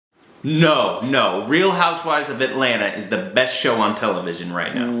No. Real Housewives of Atlanta is the best show on television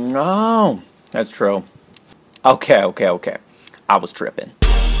right now. Oh, that's true. Okay. I was tripping.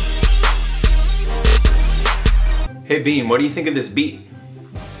 Hey Bean, what do you think of this beat?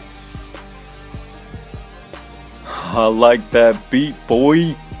 I like that beat,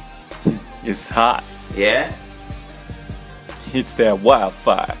 boy. It's hot. Yeah? It's that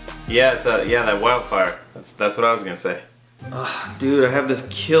wildfire. Yeah, that wildfire. That's what I was gonna say. Ugh, dude, I have this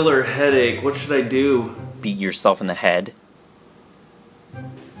killer headache. What should I do? Beat yourself in the head.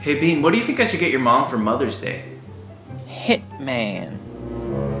 Hey Bean, what do you think I should get your mom for Mother's Day? Hitman.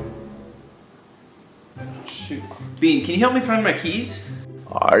 Shoot. Bean, can you help me find my keys?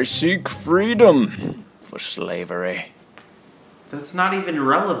 I seek freedom for slavery. That's not even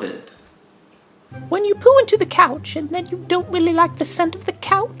relevant. When you poo into the couch and then you don't really like the scent of the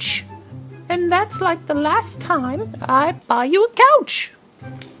couch. And that's like the last time I buy you a couch.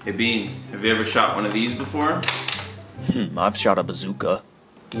 Hey Bean, have you ever shot one of these before? I've shot a bazooka.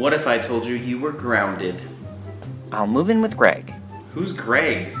 What if I told you you were grounded? I'll move in with Greg. Who's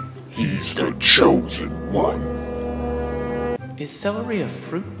Greg? He's the chosen one. Is celery a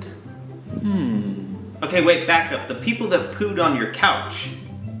fruit? Okay, wait, back up. The people that pooed on your couch.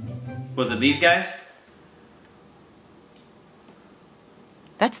 Was it these guys?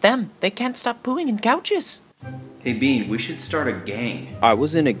 That's them. They can't stop pooing in couches. Hey Bean, we should start a gang. I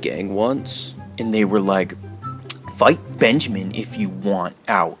was in a gang once, and they were like, fight Benjamin if you want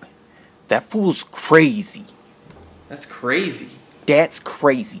out. That fool's crazy. That's crazy. That's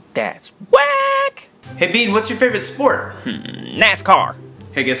crazy. That's whack! Hey Bean, what's your favorite sport? NASCAR.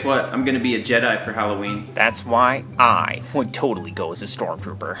 Hey, guess what? I'm gonna be a Jedi for Halloween. That's why I would totally go as a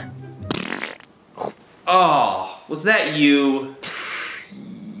stormtrooper. Oh, was that you?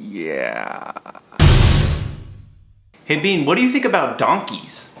 Yeah. Hey Bean, what do you think about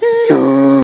donkeys? No.